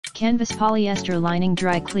Canvas polyester lining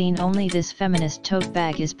dry clean only. This feminist tote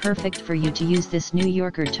bag is perfect for you to use. This New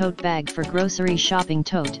Yorker tote bag for grocery shopping.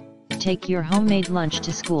 Tote, take your homemade lunch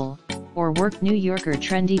to school, or work. New Yorker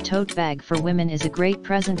trendy tote bag for women is a great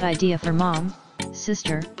present idea for mom,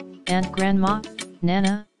 sister, aunt, grandma,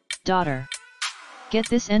 nana, daughter. Get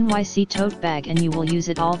this NYC tote bag and you will use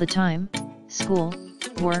it all the time. School,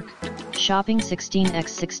 work, shopping.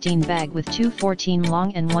 16x16 bag with two 14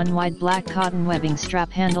 long and 1 wide black cotton webbing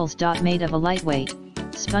strap handles. Made of a lightweight,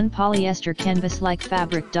 spun polyester canvas-like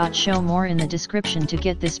fabric. Show more in the description to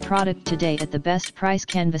get this product today at the best price.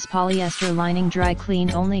 Canvas polyester lining dry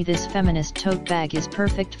clean only. This feminist tote bag is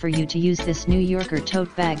perfect for you to use. This New Yorker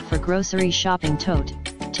tote bag for grocery shopping. Tote,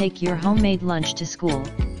 take your homemade lunch to school,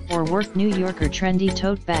 or work. New Yorker trendy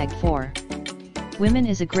tote bag for women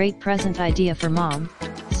is a great present idea for mom,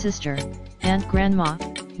 sister, aunt, grandma,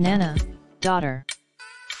 nana, daughter.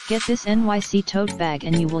 Get this NYC tote bag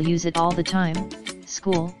and you will use it all the time.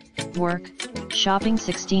 School, work, shopping.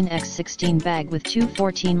 16x16 bag with two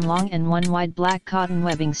 14 long and 1 wide black cotton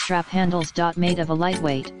webbing strap handles. Made of a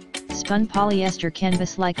lightweight, spun polyester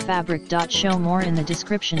canvas-like fabric. Show more in the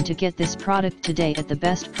description to get this product today at the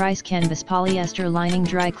best price. Canvas polyester lining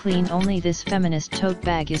dry clean only. This feminist tote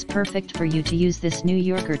bag is perfect for you to use. This New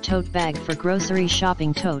Yorker tote bag for grocery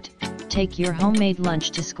shopping. Tote, take your homemade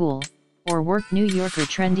lunch to school, or work. New Yorker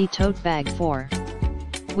trendy tote bag for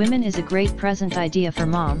women is a great present idea for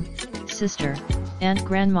mom, sister, aunt,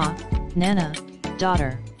 grandma, nana,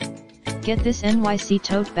 daughter. Get this NYC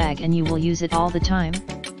tote bag and you will use it all the time.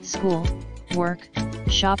 School, work,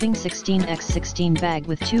 shopping. 16x16 bag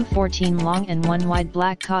with two 14 long and 1 wide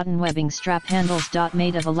black cotton webbing strap handles.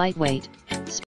 Made of a lightweight,